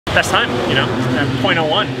best time, you know,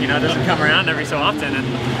 .01, you know, it doesn't come around every so often, and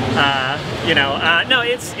you know, no,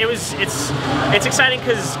 it's exciting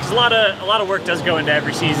because a lot of work does go into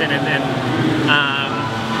every season, and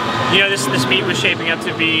you know, this meet was shaping up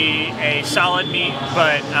to be a solid meet,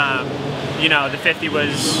 but you know, the 50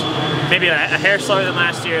 was maybe a hair slower than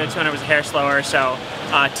last year. The 200 was a hair slower, so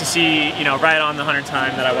to see, you know, right on the 100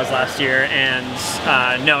 time that I was last year, and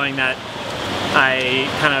knowing that I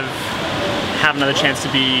kind of have another chance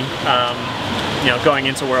to be, you know, going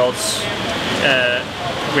into Worlds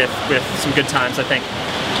with some good times. I think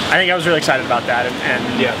I was really excited about that,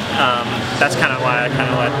 and yeah, that's kind of why I kind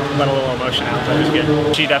of let a little emotion out. But it was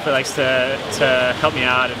good. She definitely likes to help me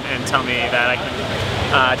out and tell me that I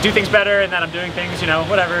can do things better, and that I'm doing things, you know,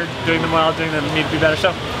 whatever, doing them well, doing them need to be better.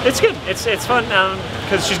 So it's good. It's fun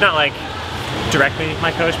because she's not like directly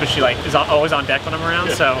my coach, but she like is always on deck when I'm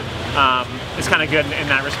around. So it's kind of good in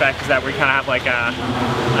that respect, is that we kind of have like a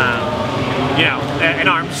you know, an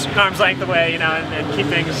arm's length away, you know, and keep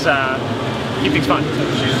things fun.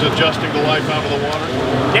 She's adjusting to life out of the water?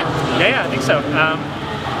 Yeah, I think so.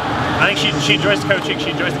 I think she enjoys the coaching,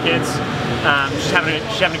 she enjoys the kids. She's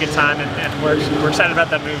having a good time, and we're excited about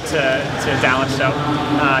that move to Dallas, so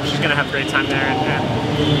she's going to have a great time there,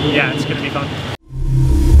 and yeah, it's going to be fun.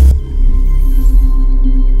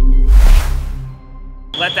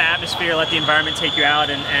 Let the atmosphere, let the environment take you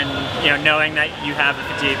out, and you know, knowing that you have a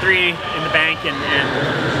 58.3 in the bank, and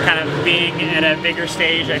kind of being at a bigger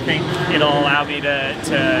stage, I think it'll allow me to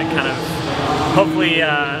kind of hopefully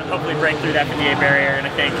break through that 58 barrier. And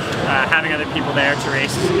I think having other people there to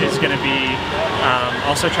race is going to be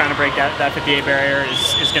also trying to break that 58 barrier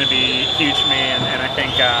is going to be huge for me, and I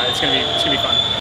think it's going to be fun.